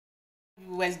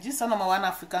Viewers, this is number one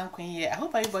African queen here. I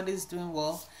hope everybody is doing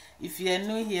well. If you are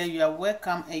new here, you are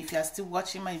welcome, and if you are still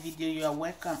watching my video, you are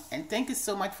welcome. And thank you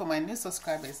so much for my new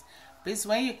subscribers. Please,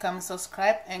 when you come,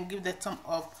 subscribe and give the thumb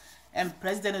up and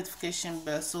press the notification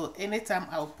bell, so anytime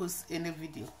I will post any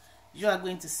video, you are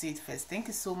going to see it first. Thank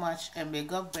you so much, and may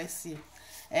God bless you.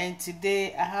 And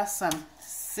today I have some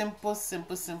simple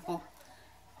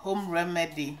home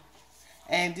remedy,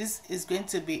 and this is going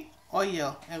to be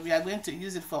oil, and we are going to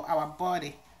use it for our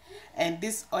body. And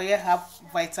this oil have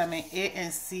vitamin A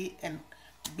and C and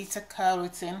beta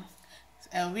carotene,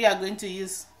 and we are going to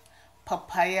use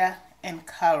papaya and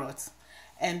carrots.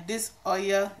 And this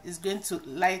oil is going to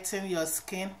lighten your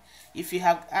skin. If you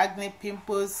have acne,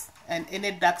 pimples and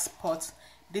any dark spots,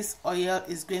 this oil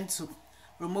is going to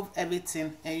remove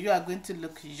everything, and you are going to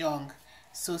look young.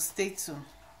 So stay tuned.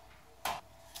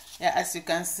 Yeah, as you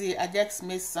can see, I just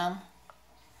made some.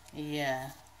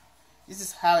 Yeah, this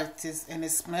is how it is, and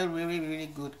it smells really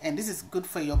good, and this is good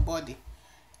for your body,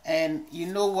 and you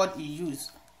know what you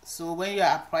use. So when you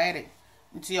apply it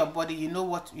into your body, you know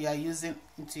what you are using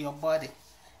into your body,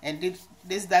 and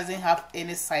this doesn't have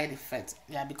any side effect.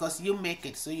 Yeah, because you make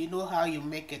it, so you know how you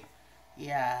make it.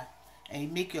 Yeah, and you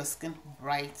make your skin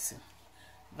bright,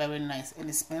 very nice, and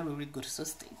it smells really good. So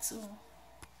stay tuned.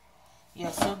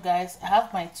 Yeah, so guys, I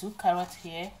have my 2 carrots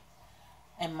here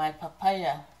and my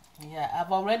papaya. Yeah,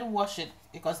 I've already washed it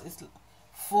because it's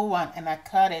full one, and I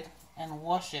cut it and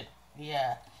wash it.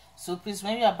 Yeah, so please,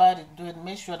 when you're about to do it,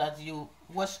 make sure that you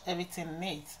wash everything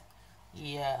neat.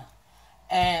 Yeah,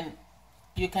 and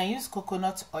you can use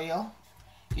coconut oil.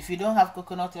 If you don't have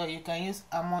coconut oil, you can use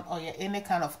almond oil. Any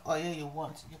kind of oil you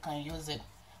want, you can use it,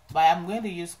 but I'm going to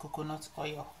use coconut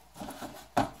oil.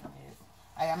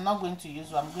 I am not going to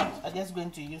use, I'm just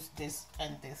going to use this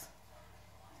and this.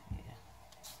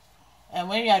 And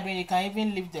when you are doing, you can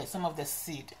even leave some of the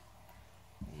seed.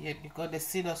 Yeah, because the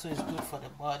seed also is good for the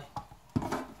body.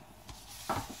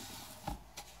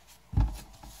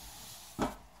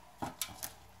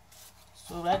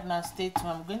 So right now, stay tuned.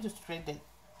 I'm going to shred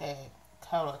the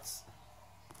carrots.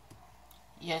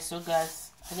 Yeah, so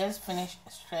guys, I just finished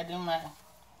shredding my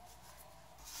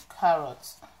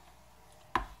carrots.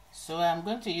 So I'm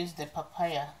going to use the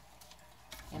papaya.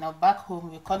 You know, back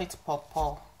home we call it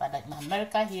pawpaw, but in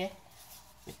America here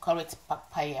we call it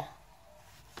papaya.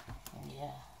 Yeah,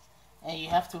 and you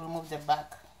have to remove the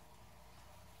back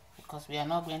because we are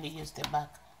not going to use the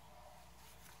back,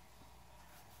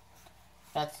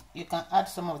 but you can add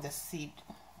some of the seed.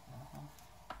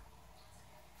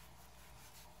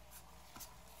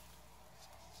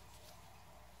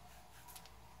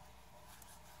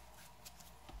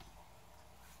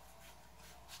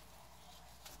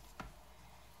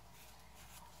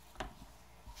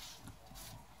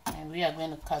 And we are going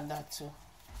to cut that too.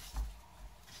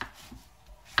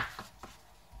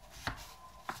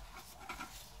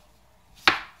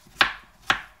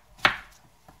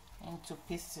 Into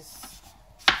pieces.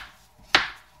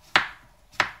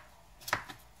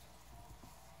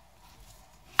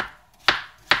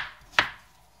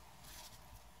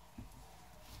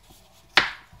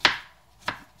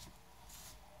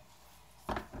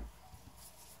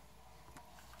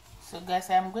 So guys,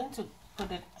 I am going to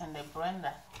put it in the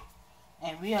blender,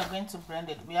 and we are going to blend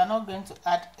it. We are not going to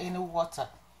add any water.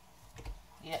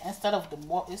 Yeah, instead of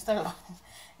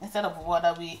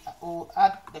water, we will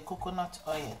add the coconut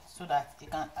oil so that it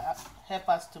can help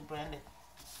us to blend it.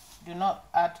 Do not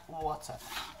add water.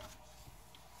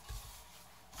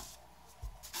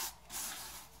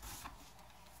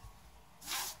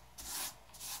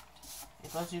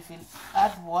 Because if you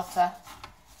add water,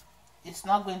 it's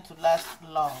not going to last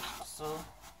long. So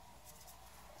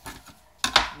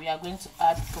we are going to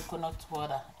add coconut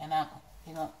water, and I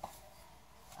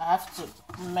have to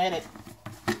melt it.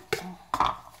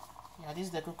 Yeah, this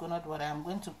is the coconut water. I'm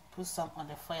going to put some on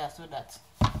the fire so that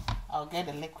I'll get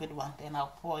the liquid one, then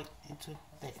I'll pour it into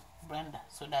the blender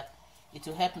so that it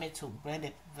will help me to blend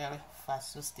it very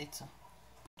fast. So stay tuned.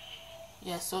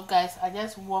 Yeah, so guys, I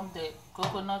just warmed the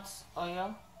coconut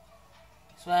oil,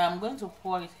 so I am going to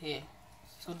pour it here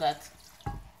so that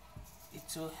it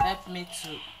will help me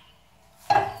to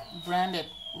blend it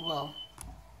well.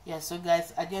 Yeah, so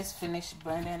guys, I just finished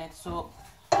blending it. So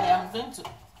I am going to,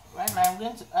 right now I'm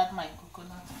going to add my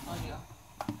coconut oil.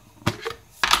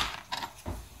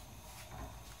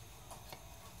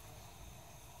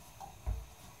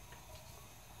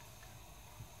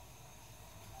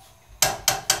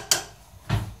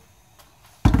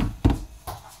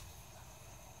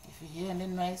 If you hear any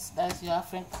noise, that's your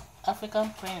African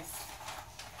prince.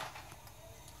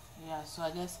 Yeah, so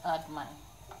I just add my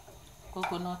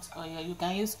coconut oil. You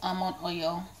can use almond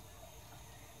oil,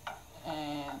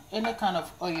 and any kind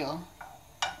of oil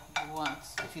you want.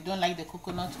 If you don't like the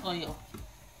coconut oil,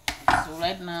 so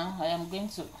right now I am going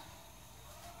to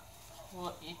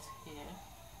pour it here.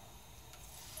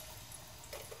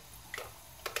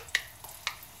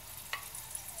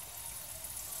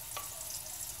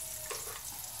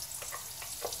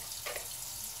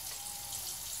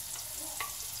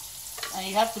 And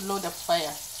you have to load the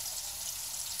fire.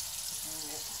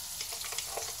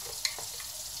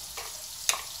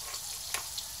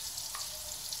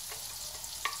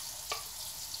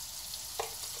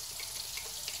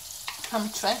 I'm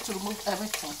trying to remove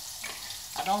everything.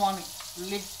 I don't want to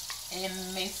leave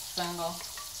any single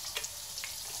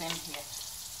thing here.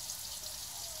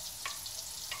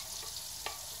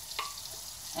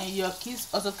 And your kids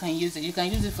also can use it. You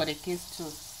can use it for the kids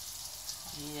too.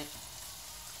 Yeah.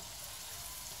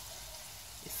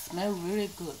 It smells really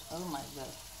good. Oh my god.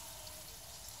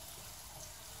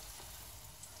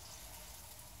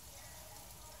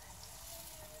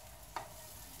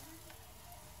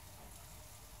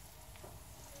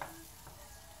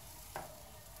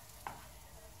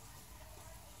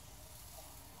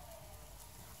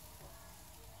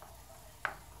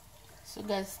 So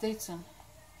guys, stay tuned.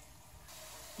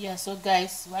 Yeah, so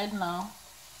guys, right now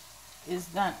it's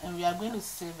done and we are going to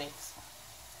save it.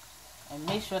 And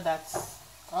make sure that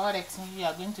all the things we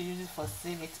are going to use it for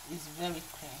save it is very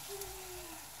clean.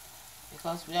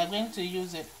 Because we are going to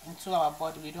use it into our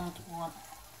body. We don't want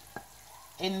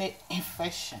any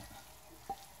infection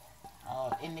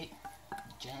or any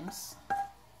germs.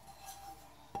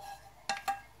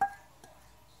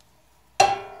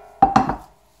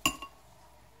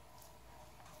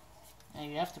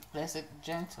 And you have to press it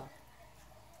gentle.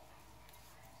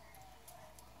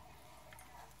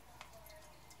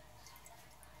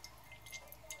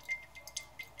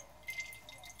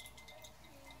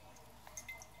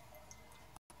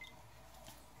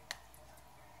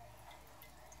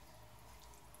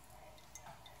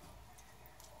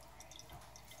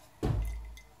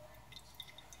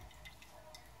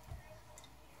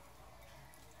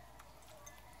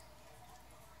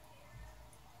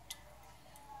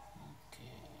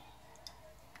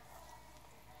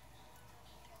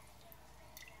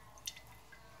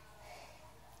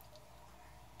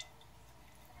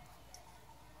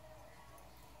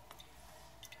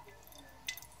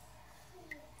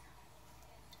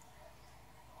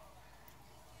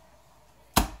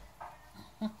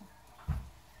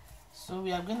 So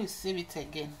we are going to save it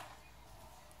again.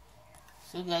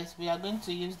 So guys, we are going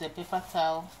to use the paper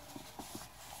towel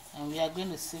and we are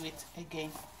going to save it again.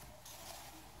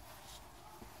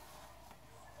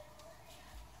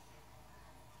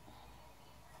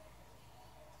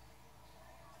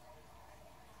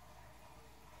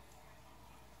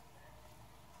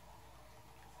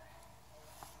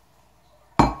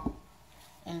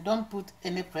 And don't put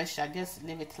any pressure, just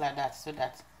leave it like that so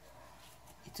that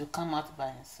it will come out by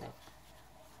itself.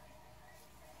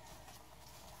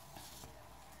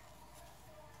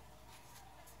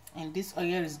 And this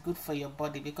oil is good for your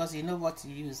body because you know what to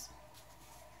use.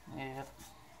 Yeah.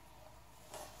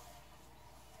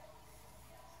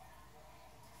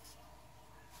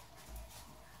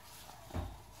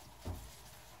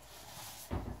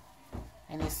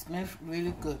 And it smells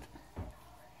really good.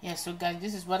 Yeah, so guys,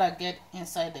 this is what I get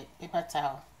inside the paper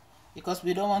towel, because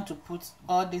we don't want to put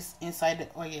all this inside the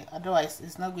oil, otherwise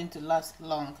it's not going to last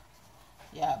long.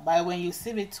 Yeah, but when you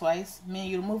sieve it twice,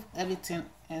 you remove everything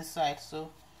inside,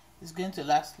 so it's going to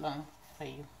last long for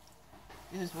you.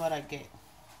 This is what I get.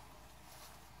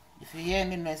 If you hear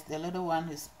any noise, the little one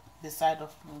is beside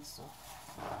of me, so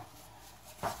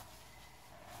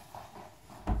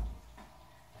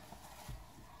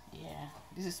yeah,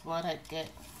 this is what I get.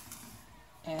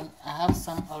 And I have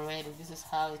some already. This is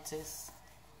how it is,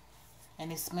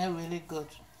 and it smells really good.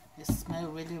 It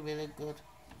smells really good.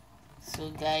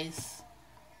 So guys,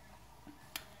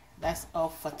 that's all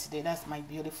for today. That's my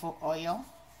beautiful oil.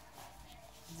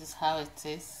 This is how it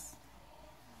is.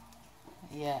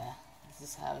 Yeah, this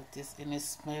is how it is, and it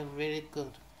smells really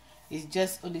good. It's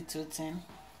just only two things: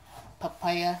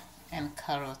 papaya and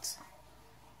carrot.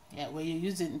 Yeah, when you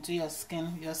use it into your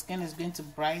skin is going to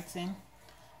brighten,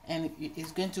 and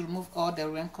it's going to remove all the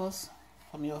wrinkles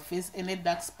from your face, any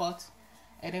dark spot,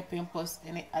 any pimples,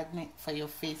 any acne for your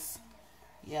face.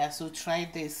 Yeah, so try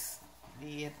this.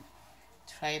 Yeah,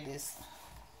 try this.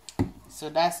 So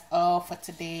that's all for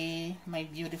today, my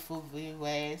beautiful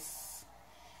viewers.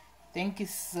 Thank you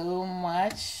so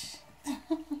much.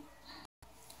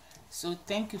 So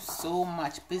thank you so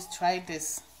much. Please try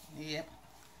this. Yep,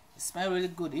 it smells really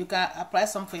good. You can apply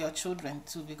some for your children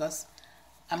too, because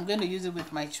I'm going to use it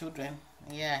with my children,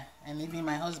 yeah, and even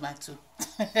my husband too.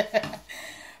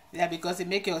 Yeah, because it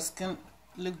make your skin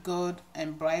look good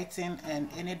and brighten and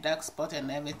any dark spot and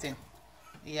everything.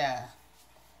 Yeah,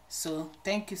 so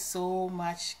thank you so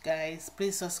much, guys.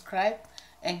 Please subscribe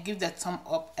and give the thumb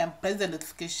up and press the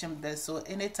notification bell, so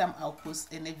anytime I'll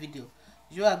post any video,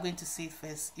 you are going to see it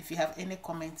first. If you have any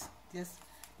comments, just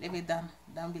leave it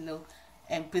down below,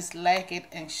 and please like it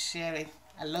and share it.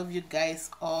 I love you guys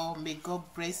all. May God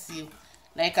bless you.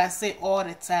 Like I say all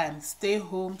the time, stay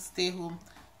home, stay home,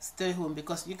 stay home,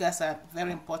 because you guys are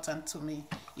very important to me.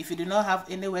 If you do not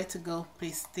have anywhere to go,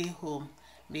 please stay home.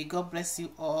 May God bless you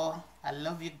all. I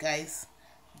love you guys.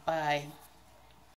 Bye.